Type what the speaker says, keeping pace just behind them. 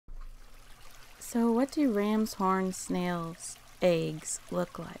So what do Ramshorn snails' eggs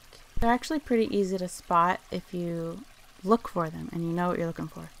look like? They're actually pretty easy to spot if you look for them and you know what you're looking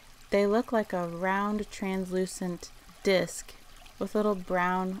for. They look like a round translucent disc with little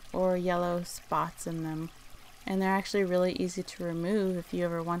brown or yellow spots in them, and they're actually really easy to remove if you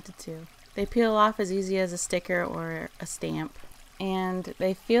ever wanted to. They peel off as easy as a sticker or a stamp, and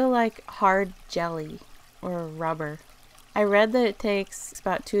they feel like hard jelly or rubber. I read that it takes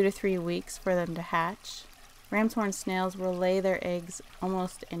about 2 to 3 weeks for them to hatch. Ramshorn snails will lay their eggs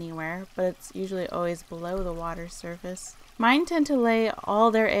almost anywhere, but it's usually always below the water surface. Mine tend to lay all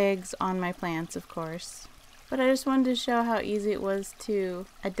their eggs on my plants, of course, but I just wanted to show how easy it was to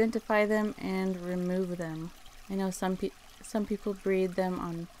identify them and remove them. I know some people breed them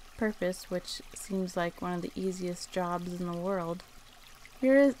on purpose, which seems like one of the easiest jobs in the world.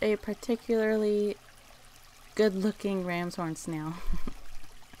 Here is a particularly good-looking Ramshorn snail.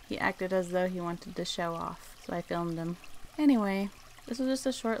 He acted as though he wanted to show off, so I filmed him. Anyway, this was just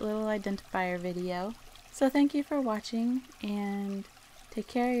a short little identifier video. So thank you for watching, and take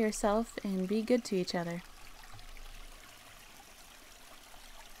care of yourself and be good to each other.